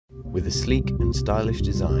With a sleek and stylish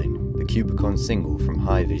design, the Cubicon Single from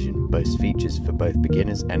Hyvision boasts features for both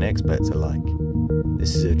beginners and experts alike.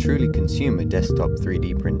 This is a truly consumer desktop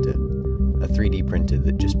 3D printer, a 3D printer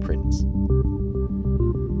that just prints.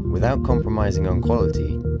 Without compromising on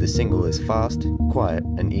quality, the Single is fast, quiet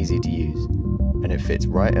and easy to use, and it fits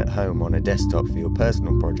right at home on a desktop for your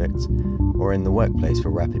personal projects or in the workplace for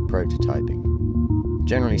rapid prototyping.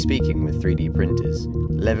 Generally speaking, with 3D printers,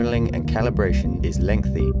 leveling and calibration is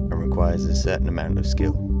lengthy and requires a certain amount of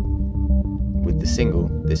skill. With the Single,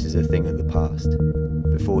 this is a thing of the past.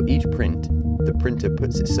 Before each print, the printer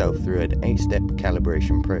puts itself through an 8-step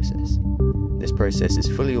calibration process. This process is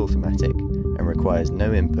fully automatic and requires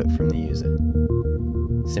no input from the user.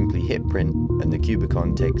 Simply hit print and the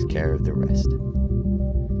Cubicon takes care of the rest.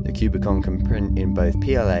 The Cubicon can print in both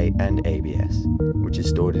PLA and ABS, which is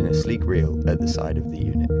stored in a sleek reel at the side of the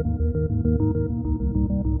unit.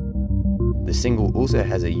 The Single also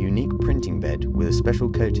has a unique printing bed with a special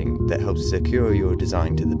coating that helps secure your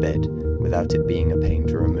design to the bed without it being a pain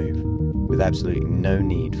to remove, with absolutely no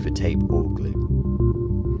need for tape or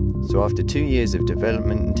glue. So after 2 years of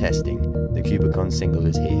development and testing, the Cubicon Single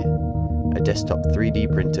is here. A desktop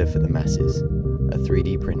 3D printer for the masses, a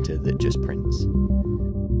 3D printer that just prints.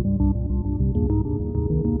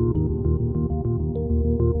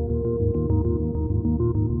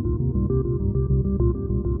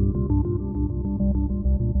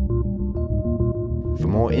 For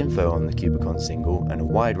more info on the Cubicon Single and a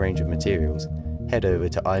wide range of materials, head over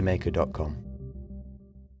to iMakr.com.